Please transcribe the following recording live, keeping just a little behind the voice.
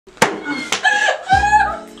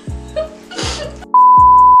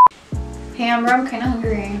Hey Amber, I'm kind of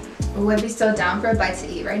hungry. Ooh, I'd be so down for a bite to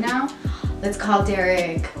eat right now. Let's call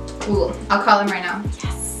Derek. Ooh, I'll call him right now.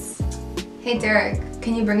 Yes. Hey Derek,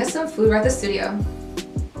 can you bring us some food? We're at the studio.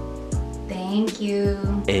 Thank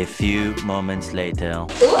you. A few moments later.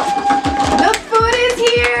 Ooh, The food is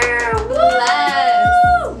here!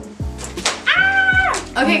 Woo!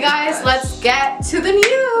 Ah! Okay guys, let's get to the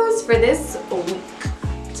news for this week.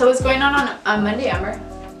 So what's going on Monday, Amber?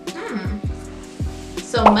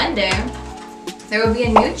 So Monday, there will be a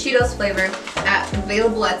new Cheetos flavor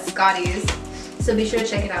available at Scotty's. So be sure to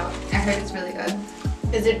check it out. I heard it's really good.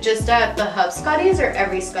 Is it just at the Hub Scotty's or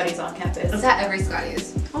every Scotty's on campus? It's at every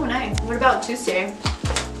Scotty's. Oh nice. What about Tuesday?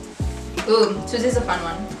 Ooh, Tuesday's a fun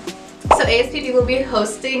one. So ASPB will be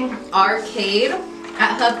hosting Arcade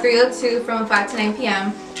at Hub 302 from 5 to 9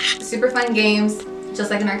 p.m. Super fun games,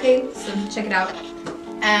 just like an arcade, so check it out.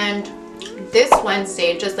 And this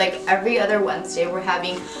Wednesday, just like every other Wednesday, we're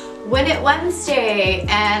having Win It Wednesday.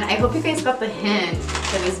 And I hope you guys got the hint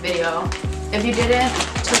for this video. If you didn't,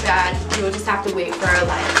 too bad. You will just have to wait for our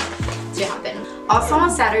live to happen. Also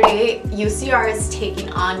on Saturday, UCR is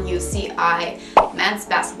taking on UCI men's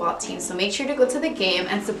basketball team. So make sure to go to the game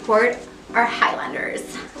and support our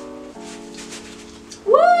Highlanders.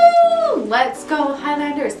 Woo! Let's go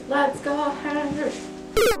Highlanders! Let's go Highlanders!